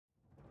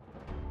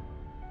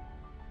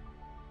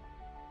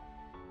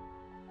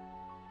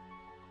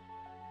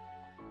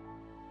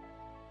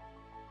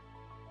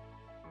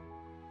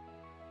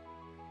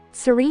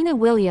Serena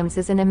Williams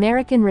is an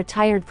American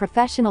retired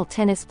professional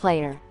tennis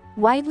player,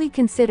 widely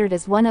considered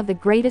as one of the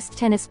greatest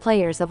tennis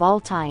players of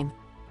all time.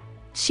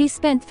 She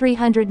spent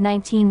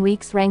 319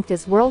 weeks ranked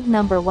as world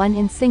number 1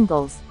 in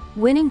singles,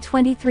 winning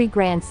 23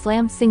 Grand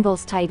Slam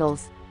singles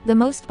titles, the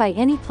most by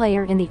any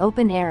player in the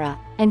Open era,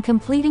 and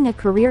completing a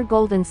career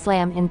Golden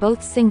Slam in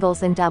both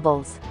singles and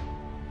doubles.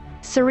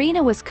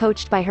 Serena was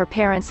coached by her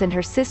parents and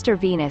her sister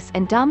Venus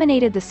and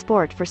dominated the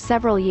sport for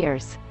several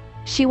years.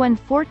 She won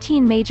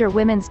 14 major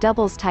women's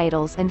doubles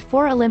titles and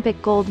 4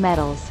 Olympic gold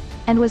medals,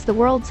 and was the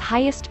world's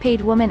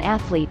highest-paid woman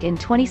athlete in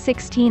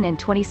 2016 and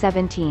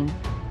 2017.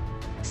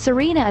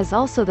 Serena is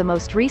also the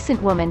most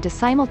recent woman to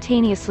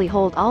simultaneously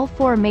hold all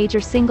 4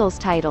 major singles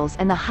titles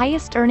and the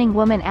highest-earning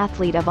woman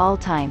athlete of all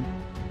time.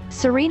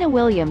 Serena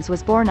Williams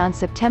was born on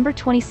September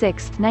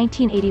 26,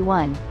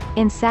 1981,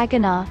 in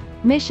Saginaw,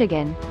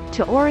 Michigan,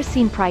 to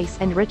Oracene Price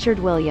and Richard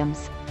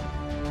Williams.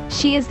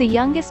 She is the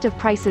youngest of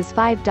Price's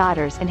 5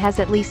 daughters and has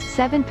at least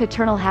 7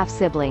 paternal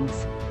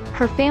half-siblings.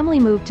 Her family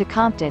moved to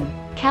Compton,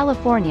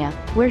 California,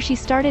 where she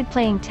started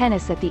playing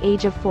tennis at the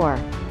age of 4.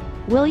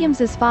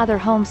 Williams's father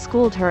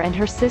homeschooled her and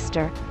her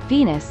sister,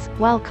 Venus,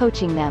 while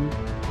coaching them.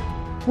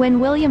 When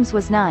Williams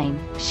was 9,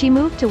 she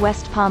moved to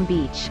West Palm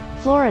Beach,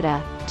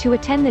 Florida, to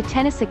attend the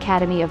tennis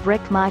academy of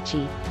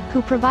rickmacci,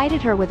 who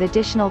provided her with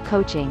additional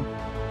coaching.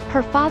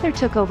 Her father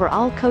took over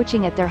all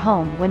coaching at their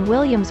home when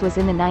Williams was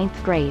in the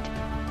 9th grade.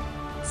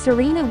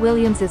 Serena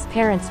Williams's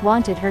parents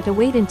wanted her to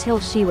wait until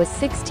she was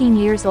 16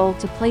 years old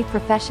to play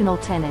professional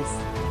tennis.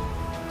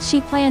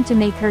 She planned to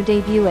make her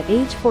debut at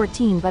age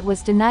 14 but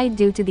was denied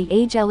due to the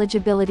age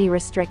eligibility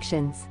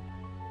restrictions.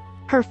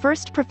 Her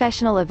first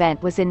professional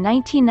event was in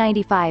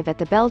 1995 at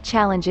the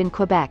Bellchallenge in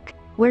Quebec,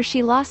 where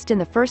she lost in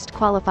the first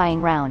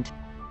qualifying round.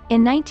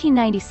 In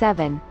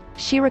 1997,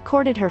 she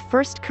recorded her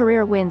first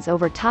career wins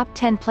over top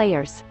 10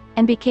 players,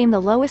 and became the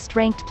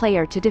lowest-ranked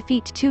player to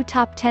defeat 2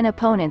 top 10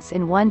 opponents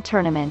in one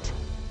tournament.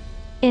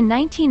 In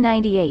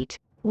 1998,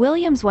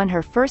 Williams won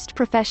her first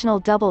professional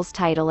doubles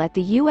title at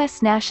the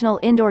U.S. National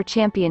Indoor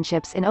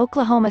Championships in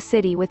Oklahoma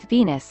City with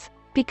Venus,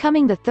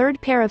 becoming the 3rd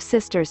pair of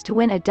sisters to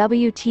win a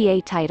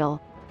WTA title.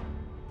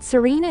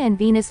 Serena and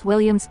Venus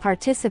Williams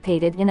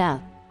participated in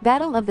a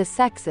Battle of the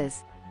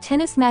Sexes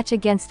tennis match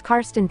against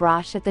Karsten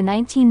Brosch at the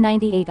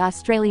 1998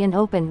 Australian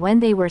Open when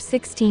they were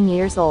 16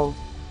 years old.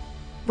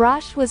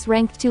 Brosch was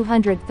ranked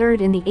 203rd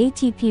in the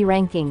ATP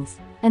rankings,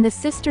 and the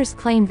sisters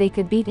claimed they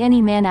could beat any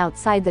man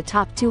outside the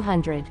top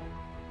 200.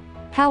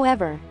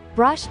 However,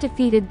 Brosch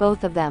defeated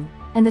both of them,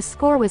 and the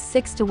score was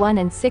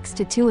 6-1 and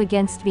 6-2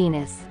 against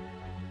Venus.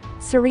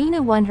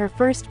 Serena won her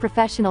first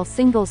professional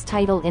singles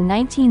title in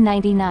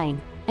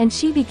 1999, and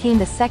she became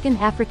the 2nd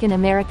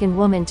African-American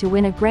woman to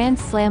win a Grand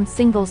Slam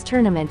singles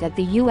tournament at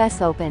the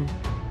US Open.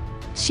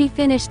 She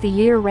finished the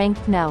year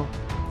ranked No.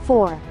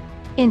 4.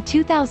 In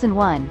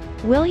 2001,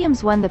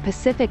 Williams won the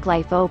Pacific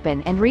Life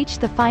Open and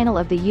reached the final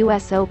of the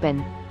US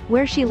Open,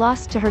 where she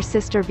lost to her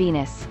sister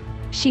Venus.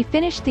 She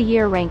finished the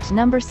year ranked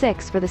number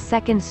 6 for the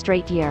 2nd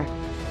straight year.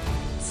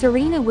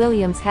 Serena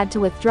Williams had to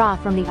withdraw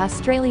from the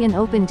Australian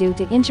Open due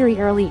to injury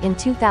early in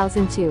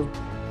 2002.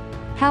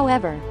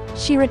 However,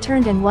 she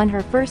returned and won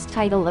her first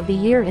title of the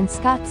year in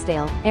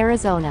Scottsdale,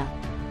 Arizona.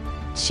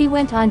 She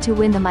went on to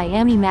win the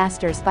Miami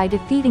Masters by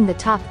defeating the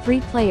top 3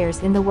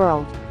 players in the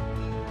world.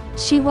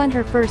 She won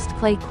her first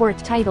clay court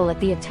title at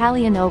the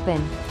Italian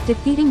Open,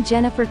 defeating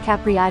Jennifer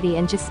Capriati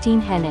and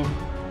Justine Henin.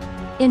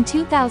 In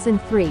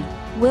 2003,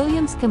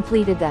 Williams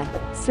completed the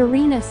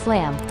Serena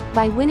Slam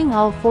by winning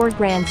all 4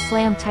 Grand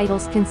Slam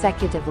titles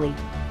consecutively.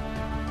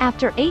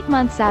 After 8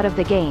 months out of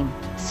the game,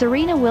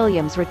 Serena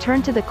Williams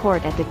returned to the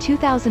court at the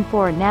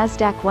 2004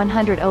 NASDAQ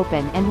 100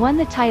 Open and won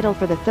the title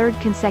for the 3rd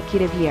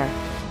consecutive year.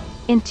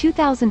 In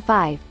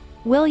 2005,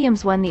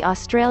 Williams won the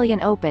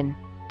Australian Open,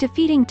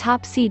 defeating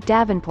topseed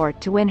Davenport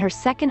to win her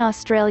 2nd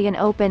Australian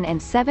Open and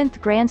 7th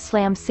Grand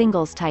Slam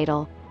singles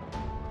title.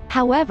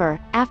 However,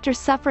 after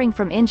suffering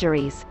from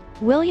injuries,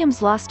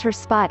 Williams lost her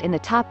spot in the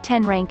top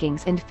 10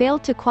 rankings and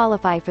failed to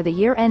qualify for the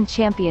year-end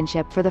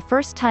championship for the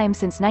first time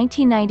since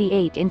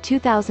 1998 in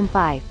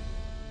 2005.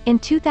 In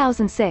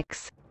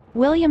 2006,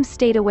 Williams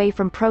stayed away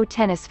from pro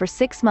tennis for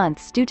 6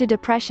 months due to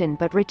depression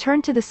but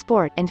returned to the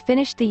sport and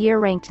finished the year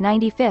ranked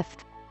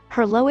 95th,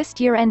 her lowest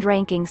year-end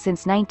ranking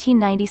since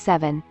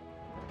 1997.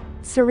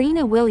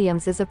 Serena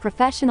Williams is a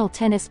professional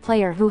tennis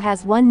player who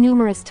has won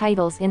numerous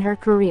titles in her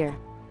career.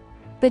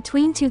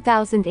 Between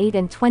 2008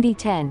 and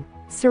 2010,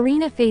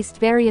 Serena faced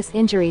various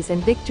injuries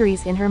and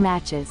victories in her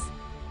matches.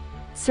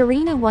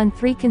 Serena won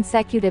 3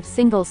 consecutive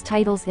singles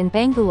titles in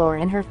Bangalore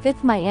and her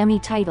 5th Miami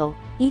title,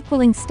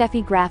 equaling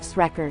Steffi Graf's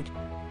record.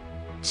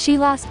 She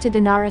lost to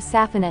Dinara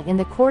Safina in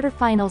the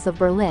quarterfinals of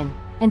Berlin,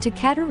 and to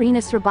Katerina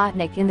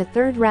Srebotnik in the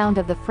 3rd round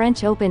of the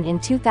French Open in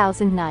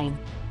 2009.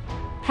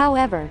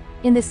 However,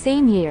 in the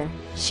same year,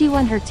 she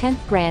won her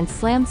 10th Grand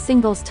Slam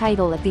singles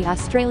title at the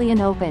Australian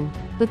Open,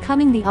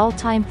 becoming the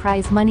all-time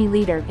prize money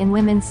leader in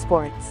women's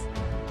sports.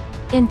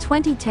 In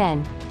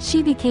 2010,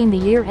 she became the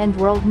year-end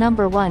world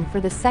number 1 for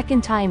the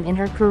 2nd time in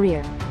her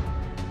career.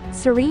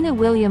 Serena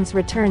Williams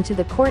returned to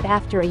the court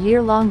after a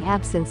year-long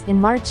absence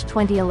in March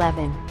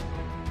 2011.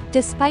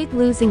 Despite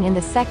losing in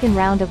the second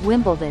round of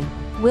Wimbledon,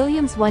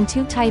 Williams won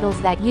 2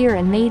 titles that year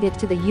and made it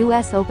to the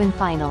US Open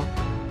final.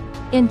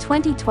 In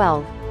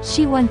 2012,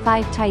 she won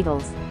 5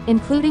 titles,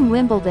 including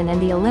Wimbledon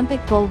and the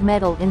Olympic gold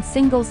medal in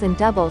singles and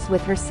doubles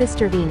with her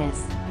sister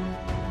Venus.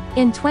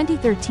 In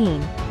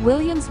 2013,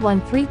 Williams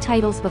won 3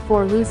 titles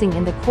before losing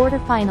in the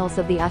quarter-finals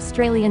of the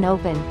Australian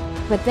Open,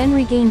 but then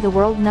regained the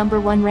world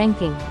 #1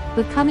 ranking,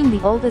 becoming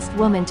the oldest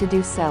woman to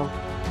do so.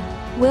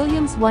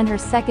 Williams won her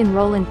second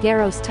Roland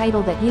Garros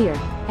title that year,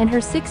 and her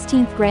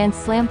 16th Grand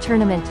Slam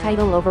tournament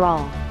title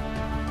overall.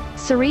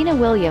 Serena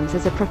Williams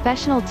is a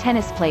professional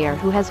tennis player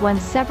who has won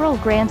several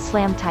Grand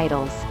Slam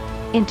titles.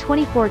 In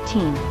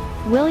 2014,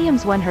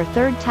 Williams won her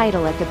 3rd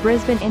title at the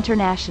Brisbane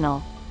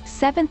International,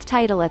 7th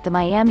title at the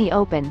Miami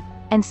Open,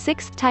 and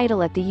 6th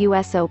title at the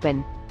US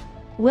Open.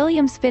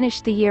 Williams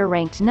finished the year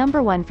ranked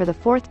 #1 for the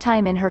 4th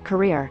time in her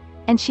career,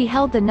 and she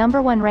held the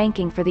 #1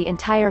 ranking for the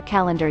entire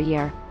calendar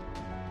year.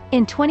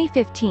 In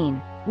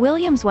 2015,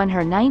 Williams won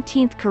her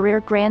 19th career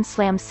Grand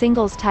Slam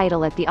singles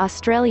title at the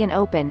Australian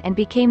Open and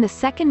became the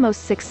second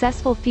most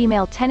successful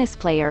female tennis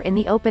player in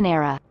the Open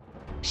era.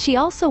 She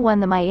also won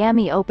the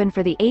Miami Open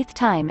for the 8th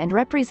time and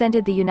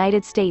represented the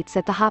United States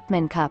at the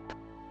Hopman Cup.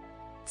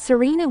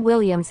 Serena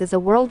Williams is a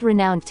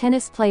world-renowned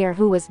tennis player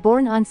who was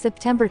born on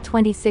September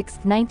 26,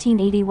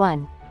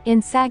 1981,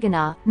 in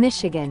Saginaw,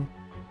 Michigan.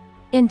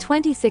 In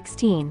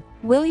 2016,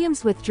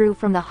 Williams withdrew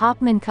from the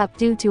Hopman Cup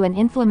due to an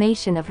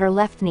inflammation of her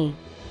left knee.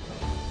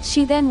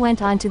 She then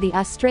went on to the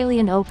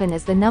Australian Open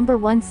as the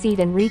 #1 seed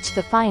and reached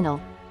the final,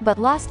 but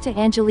lost to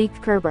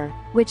Angelique Kerber,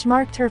 which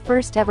marked her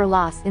first ever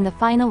loss in the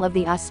final of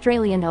the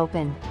Australian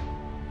Open.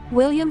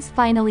 Williams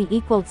finally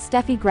equaled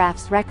Steffi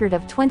Graf's record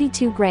of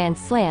 22 Grand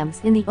Slams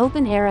in the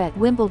Open era at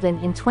Wimbledon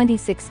in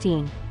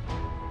 2016.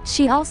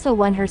 She also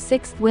won her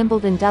 6th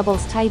Wimbledon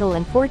doubles title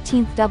and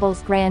 14th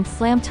doubles Grand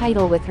Slam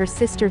title with her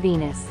sister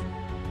Venus.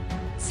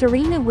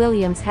 Serena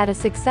Williams had a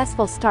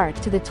successful start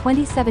to the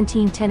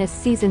 2017 tennis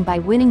season by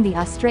winning the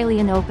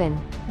Australian Open,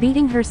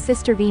 beating her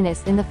sister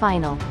Venus in the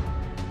final.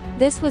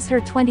 This was her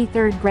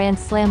 23rd Grand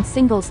Slam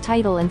singles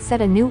title and set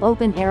a new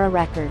Open-era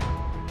record.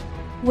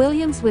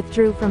 Williams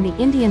withdrew from the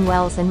Indian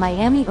Wells and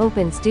Miami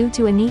Opens due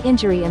to a knee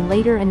injury and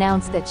later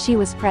announced that she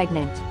was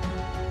pregnant.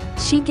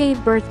 She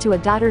gave birth to a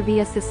daughter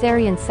via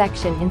cesarean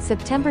section in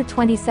September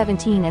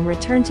 2017 and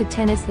returned to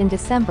tennis in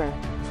December,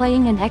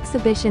 playing an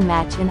exhibition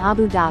match in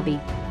Abu Dhabi.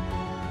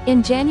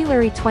 In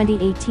January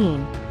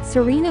 2018,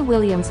 Serena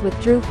Williams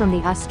withdrew from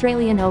the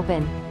Australian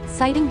Open,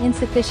 citing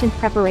insufficient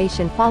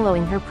preparation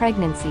following her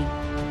pregnancy.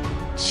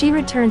 She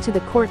returned to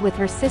the court with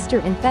her sister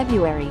in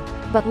February,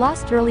 but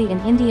lost early in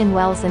Indian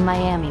Wells and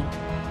Miami.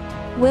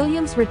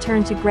 Williams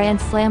returned to Grand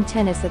Slam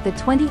tennis at the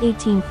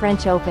 2018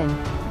 French Open,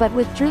 but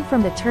withdrew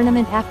from the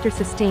tournament after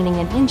sustaining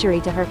an injury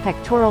to her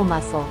pectoral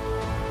muscle.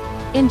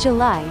 In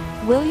July,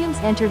 Williams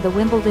entered the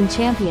Wimbledon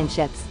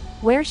Championships,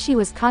 where she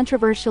was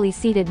controversially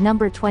seeded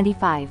number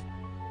 25.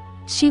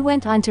 She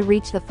went on to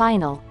reach the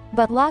final,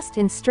 but lost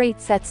in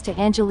straight sets to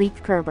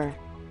Angelique Kerber.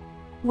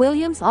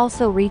 Williams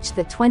also reached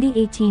the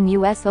 2018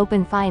 US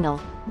Open final,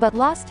 but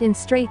lost in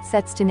straight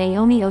sets to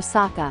Naomi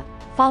Osaka,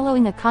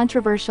 following a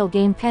controversial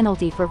game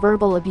penalty for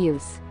verbal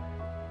abuse.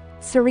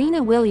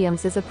 Serena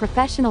Williams is a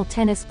professional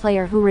tennis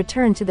player who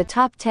returned to the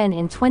top 10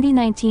 in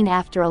 2019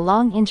 after a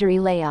long injury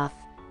layoff.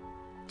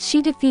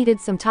 She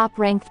defeated some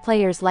top-ranked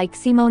players like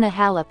Simona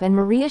Halep and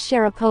Maria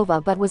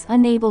Sharapova but was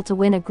unable to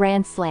win a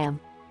Grand Slam.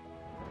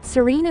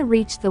 Serena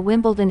reached the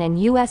Wimbledon and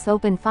US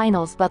Open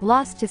finals but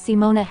lost to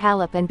Simona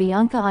Halep and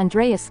Bianca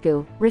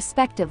Andreescu,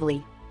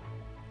 respectively.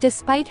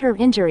 Despite her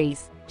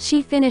injuries,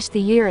 she finished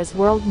the year as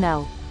World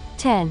No.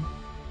 10.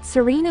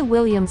 Serena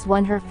Williams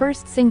won her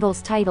first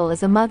singles title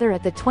as a mother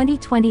at the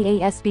 2020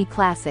 ASB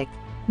Classic,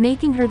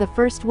 making her the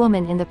first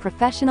woman in the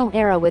professional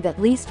era with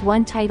at least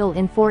one title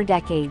in 4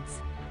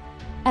 decades.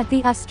 At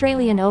the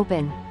Australian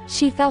Open,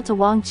 she fell to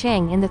Wang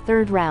Cheng in the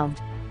 3rd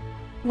round.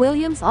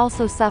 Williams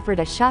also suffered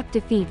a shock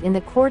defeat in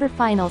the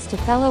quarter-finals to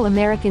fellow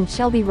American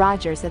Shelby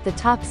Rogers at the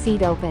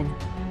Topseed Open.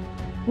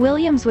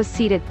 Williams was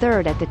seeded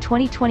 3rd at the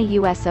 2020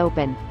 US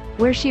Open,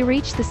 where she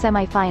reached the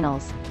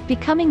semi-finals,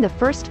 becoming the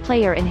first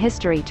player in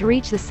history to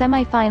reach the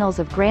semi-finals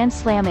of Grand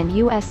Slam and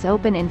US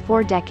Open in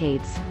 4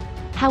 decades.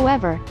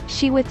 However,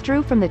 she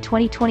withdrew from the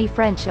 2020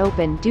 French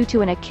Open due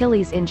to an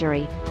Achilles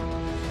injury.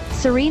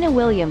 Serena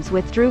Williams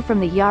withdrew from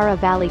the Yarra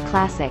Valley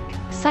Classic,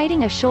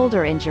 citing a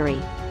shoulder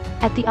injury.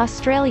 At the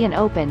Australian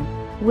Open,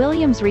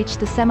 Williams reached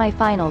the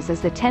semi-finals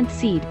as the 10th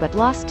seed but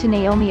lost to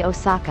Naomi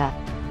Osaka.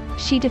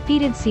 She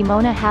defeated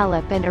Simona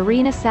Halep and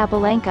Aryna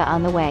Sabalenka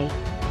on the way.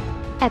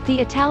 At the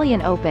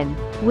Italian Open,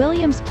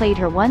 Williams played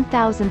her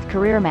 1,000th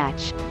career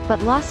match,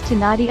 but lost to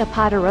Nadia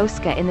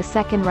Podoroska in the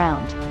 2nd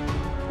round.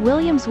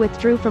 Williams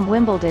withdrew from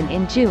Wimbledon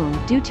in June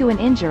due to an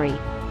injury,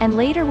 and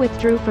later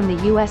withdrew from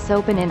the US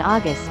Open in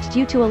August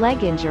due to a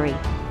leg injury,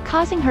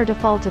 causing her to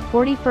fall to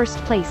 41st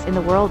place in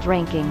the world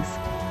rankings.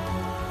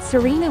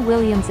 Serena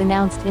Williams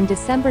announced in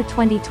December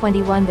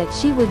 2021 that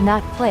she would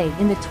not play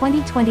in the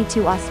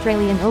 2022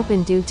 Australian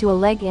Open due to a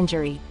leg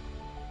injury.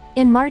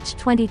 In March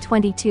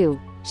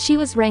 2022, she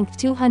was ranked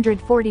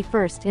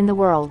 241st in the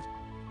world.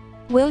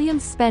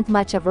 Williams spent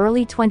much of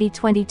early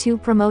 2022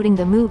 promoting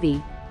the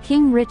movie,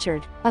 King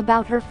Richard,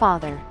 about her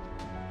father.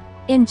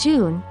 In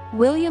June,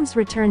 Williams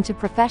returned to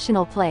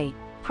professional play,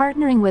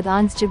 partnering with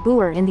Ons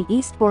Jabeur in the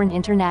Eastbourne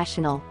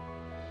International.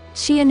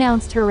 She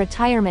announced her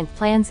retirement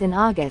plans in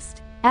August,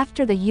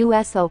 after the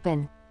US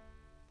Open.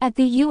 At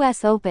the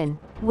US Open,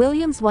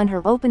 Williams won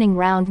her opening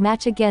round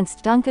match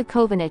against Dunka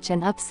Kovanic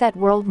and upset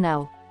world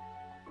No.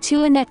 2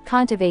 Anett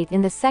Kontaveit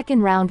in the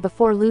second round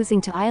before losing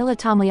to Ajla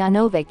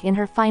Tomljanovic in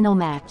her final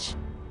match.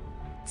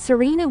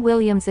 Serena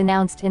Williams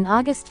announced in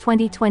August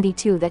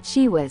 2022 that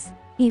she was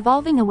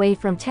evolving away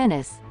from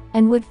tennis,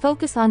 and would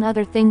focus on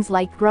other things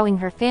like growing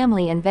her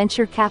family and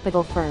venture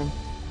capital firm.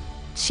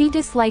 She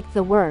disliked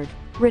the word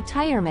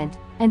retirement,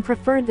 and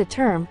preferred the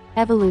term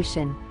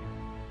evolution.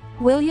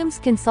 Williams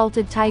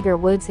consulted Tiger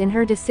Woods in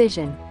her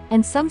decision,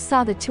 and some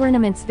saw the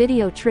tournament's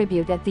video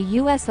tribute at the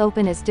US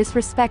Open as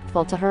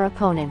disrespectful to her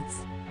opponents.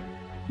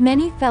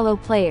 Many fellow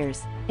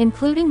players,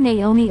 including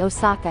Naomi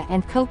Osaka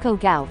and Coco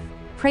Gauff,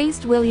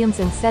 praised Williams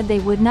and said they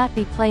would not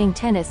be playing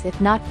tennis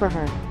if not for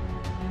her.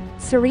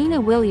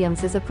 Serena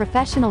Williams is a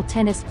professional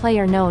tennis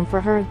player known for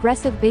her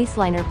aggressive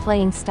baseliner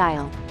playing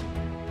style.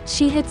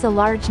 She hits a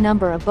large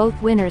number of both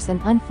winners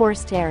and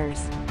unforced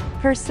errors.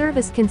 Her serve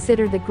is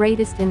considered the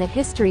greatest in the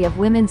history of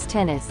women's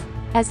tennis,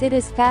 as it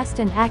is fast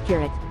and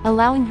accurate,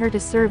 allowing her to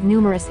serve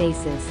numerous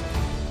aces.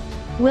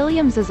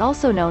 Williams is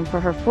also known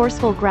for her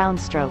forceful ground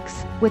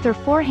strokes, with her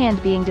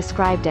forehand being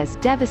described as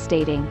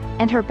devastating,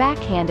 and her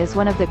backhand as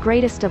one of the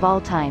greatest of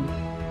all time.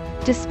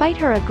 Despite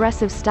her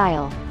aggressive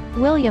style,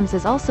 Williams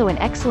is also an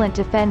excellent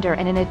defender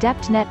and an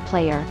adept net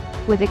player,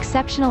 with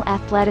exceptional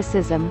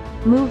athleticism,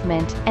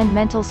 movement, and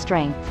mental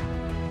strength.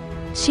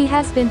 She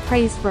has been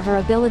praised for her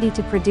ability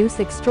to produce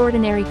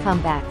extraordinary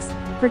comebacks,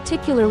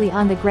 particularly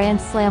on the Grand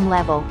Slam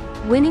level,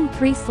 winning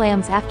 3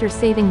 slams after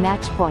saving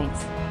match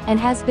points, and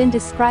has been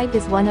described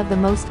as one of the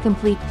most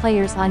complete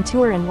players on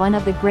tour and one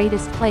of the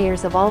greatest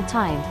players of all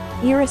time,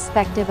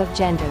 irrespective of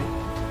gender.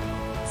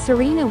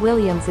 Serena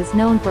Williams is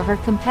known for her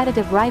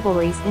competitive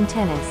rivalries in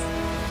tennis.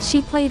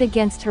 She played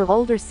against her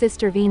older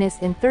sister Venus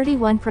in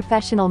 31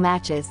 professional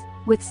matches,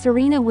 with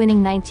Serena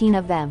winning 19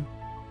 of them.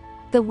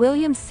 The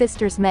Williams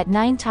sisters met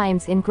 9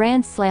 times in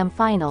Grand Slam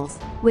finals,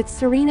 with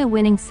Serena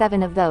winning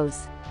 7 of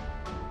those.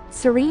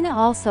 Serena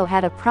also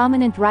had a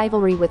prominent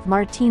rivalry with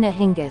Martina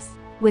Hingis,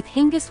 with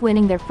Hingis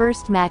winning their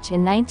first match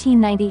in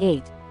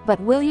 1998, but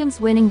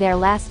Williams winning their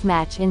last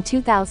match in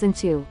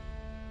 2002.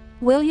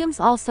 Williams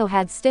also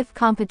had stiff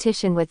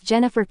competition with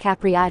Jennifer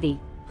Capriati,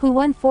 who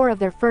won 4 of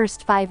their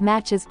first 5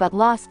 matches but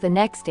lost the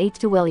next 8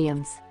 to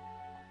Williams.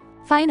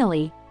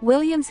 Finally,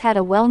 Williams had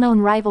a well-known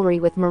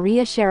rivalry with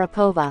Maria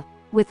Sharapova,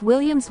 with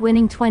Williams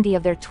winning 20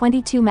 of their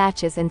 22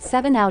 matches and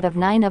 7 out of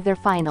 9 of their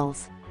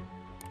finals.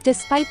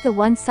 Despite the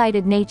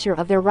one-sided nature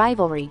of their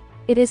rivalry,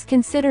 it is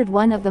considered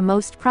one of the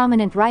most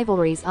prominent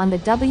rivalries on the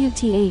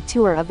WTA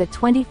Tour of the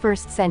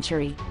 21st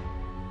century.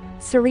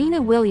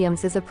 Serena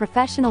Williams is a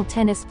professional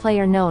tennis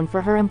player known for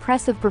her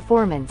impressive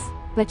performance,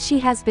 but she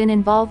has been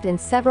involved in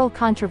several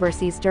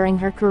controversies during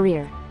her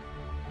career.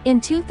 In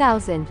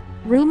 2000,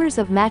 rumors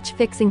of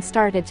match-fixing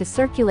started to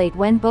circulate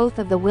when both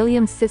of the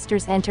Williams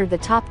sisters entered the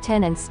top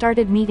 10 and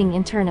started meeting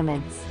in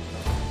tournaments.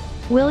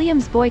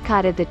 Williams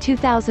boycotted the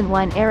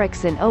 2001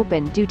 Ericsson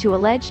Open due to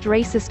alleged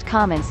racist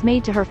comments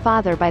made to her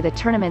father by the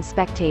tournament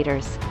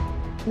spectators.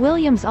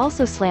 Williams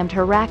also slammed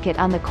her racket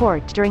on the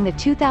court during the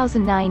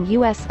 2009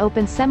 US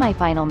Open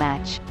semifinal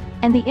match,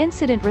 and the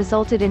incident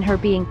resulted in her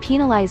being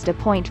penalized a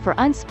point for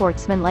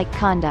unsportsmanlike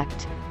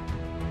conduct.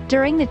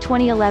 During the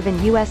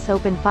 2011 US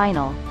Open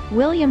final,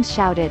 Williams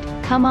shouted,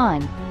 "Come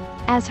on!"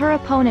 as her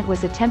opponent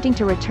was attempting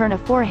to return a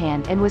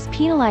forehand and was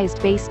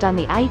penalized based on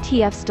the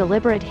ITF's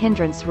deliberate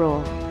hindrance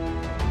rule.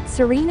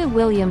 Serena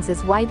Williams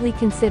is widely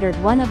considered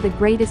one of the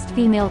greatest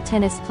female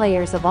tennis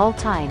players of all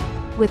time,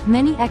 with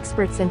many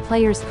experts and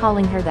players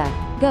calling her the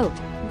GOAT,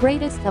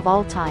 greatest of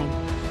all time.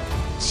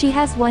 She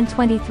has won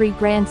 23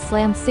 Grand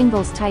Slam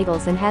singles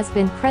titles and has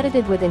been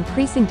credited with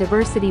increasing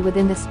diversity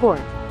within the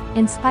sport,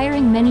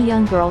 inspiring many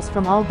young girls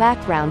from all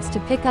backgrounds to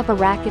pick up a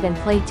racket and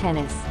play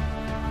tennis.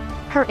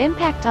 Her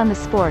impact on the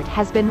sport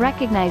has been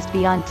recognized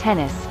beyond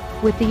tennis,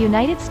 with the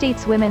United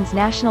States women's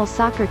national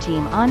soccer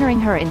team honoring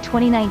her in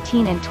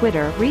 2019 and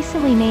Twitter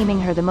recently naming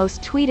her the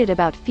most tweeted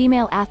about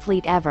female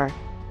athlete ever.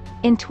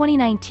 In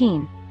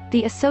 2019,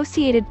 the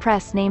Associated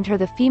Press named her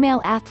the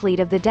Female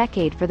Athlete of the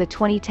Decade for the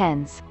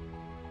 2010s.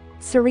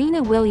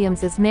 Serena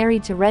Williams is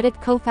married to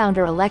Reddit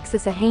co-founder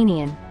Alexis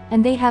Ohanian,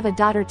 and they have a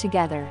daughter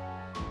together.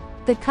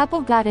 The couple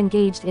got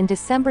engaged in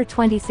December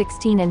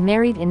 2016 and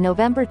married in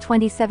November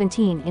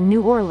 2017 in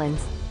New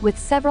Orleans, with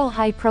several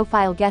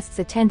high-profile guests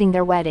attending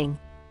their wedding.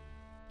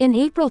 In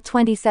April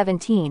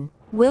 2017,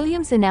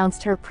 Williams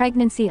announced her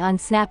pregnancy on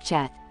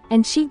Snapchat,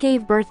 and she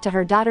gave birth to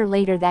her daughter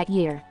later that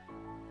year.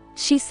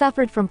 She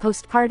suffered from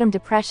postpartum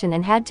depression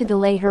and had to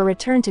delay her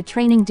return to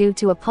training due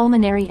to a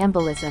pulmonary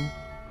embolism.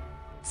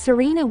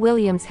 Serena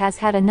Williams has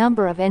had a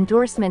number of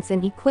endorsements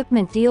and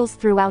equipment deals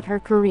throughout her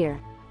career.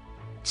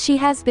 She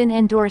has been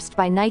endorsed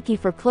by Nike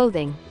for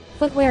clothing,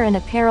 footwear and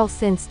apparel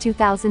since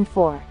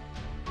 2004.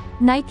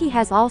 Nike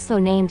has also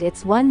named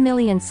its 1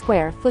 million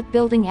square foot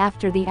building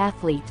after the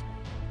athlete.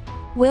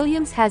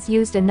 Williams has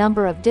used a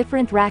number of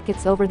different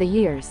rackets over the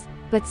years,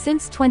 but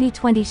since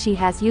 2020 she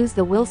has used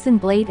the Wilson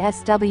Blade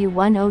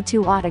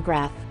SW102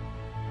 Autograph.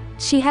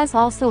 She has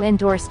also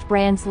endorsed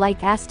brands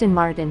like Aston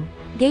Martin,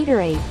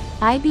 Gatorade,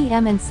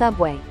 IBM and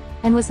Subway,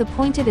 and was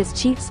appointed as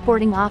Chief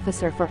Sporting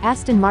Officer for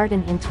Aston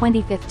Martin in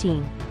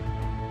 2015.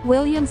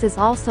 Williams is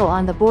also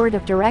on the board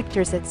of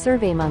directors at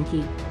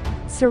SurveyMonkey.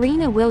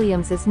 Serena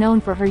Williams is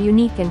known for her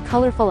unique and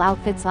colorful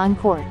outfits on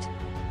court.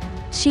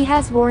 She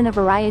has worn a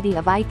variety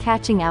of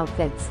eye-catching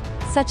outfits,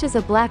 such as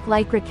a black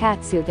lycra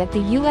catsuit at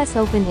the US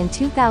Open in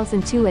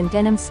 2002 and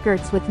denim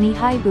skirts with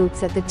knee-high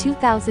boots at the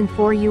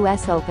 2004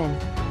 US Open.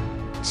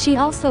 She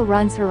also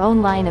runs her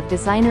own line of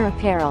designer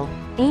apparel,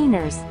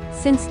 Aneres,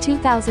 since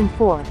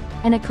 2004,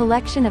 and a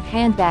collection of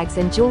handbags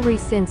and jewelry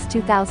since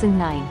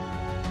 2009.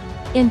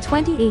 In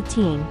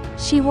 2018,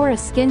 she wore a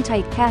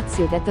skin-tight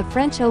catsuit at the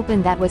French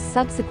Open that was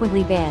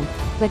subsequently banned,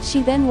 but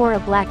she then wore a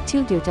black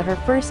tutu to her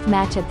first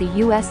match at the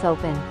US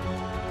Open.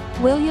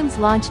 Williams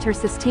launched her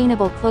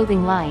sustainable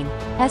clothing line,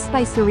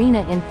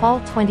 sbyserena, in fall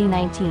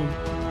 2019.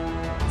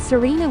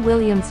 Serena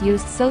Williams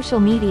used social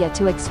media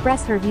to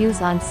express her views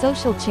on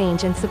social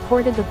change and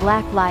supported the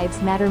Black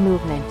Lives Matter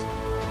movement.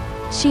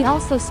 She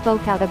also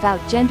spoke out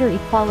about gender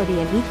equality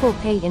and equal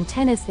pay in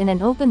tennis in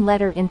an open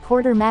letter in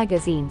Porter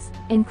Magazine's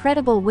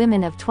Incredible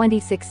Women of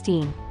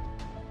 2016.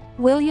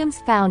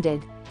 Williams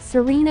founded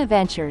Serena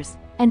Ventures,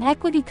 an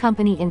equity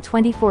company in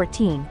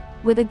 2014,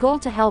 with a goal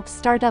to help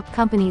start-up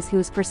companies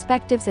whose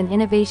perspectives and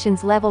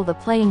innovations level the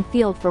playing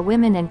field for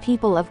women and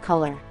people of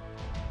color.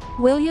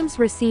 Williams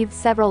received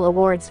several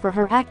awards for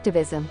her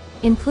activism,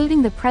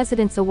 including the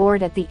President's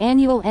Award at the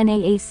annual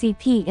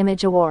NAACP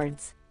Image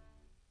Awards.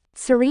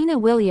 Serena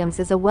Williams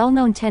is a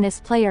well-known tennis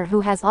player who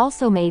has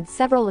also made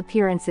several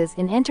appearances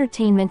in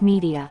entertainment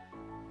media.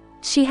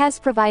 She has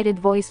provided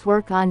voice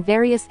work on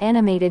various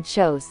animated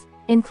shows,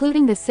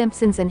 including The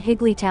Simpsons and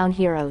Higglytown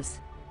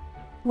Heroes.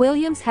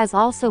 Williams has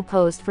also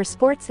posed for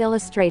Sports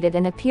Illustrated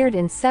and appeared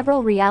in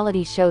several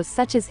reality shows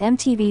such as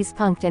MTV's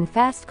Punk'd and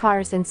Fast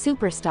Cars and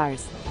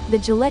Superstars, the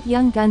Gillette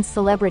Young Guns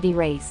Celebrity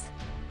Race.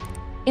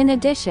 In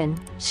addition,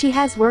 she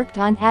has worked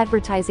on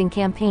advertising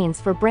campaigns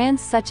for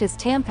brands such as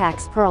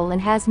Tampax Pearl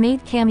and has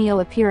made cameo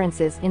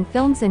appearances in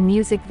films and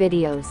music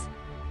videos.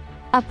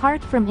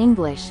 Apart from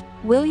English,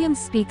 Williams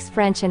speaks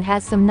French and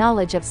has some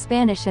knowledge of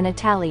Spanish and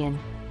Italian.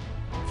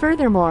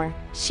 Furthermore,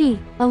 she,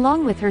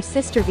 along with her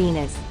sister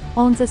Venus,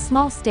 owns a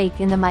small stake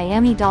in the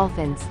Miami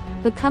Dolphins,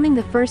 becoming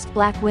the first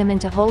black woman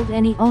to hold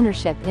any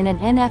ownership in an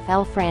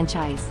NFL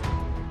franchise.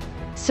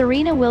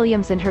 Serena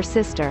Williams and her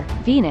sister,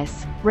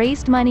 Venus,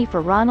 raised money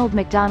for Ronald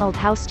McDonald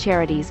House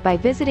charities by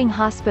visiting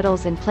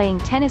hospitals and playing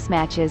tennis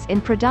matches in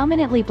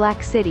predominantly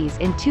black cities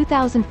in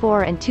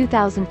 2004 and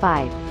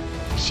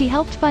 2005. She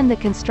helped fund the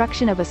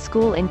construction of a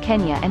school in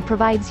Kenya and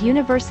provides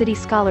university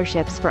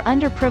scholarships for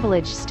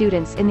underprivileged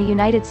students in the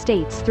United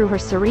States through her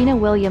Serena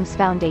Williams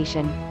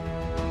Foundation.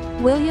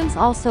 Williams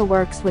also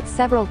works with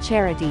several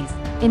charities,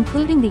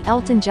 including the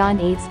Elton John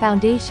AIDS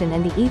Foundation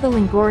and the Eva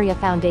Longoria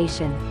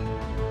Foundation.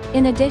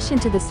 In addition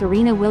to the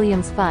Serena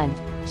Williams Fund,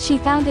 she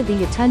founded the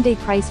Yatunde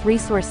Price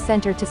Resource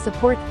Center to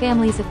support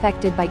families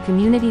affected by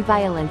community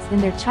violence in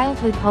their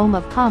childhood home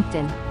of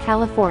Compton,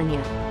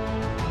 California.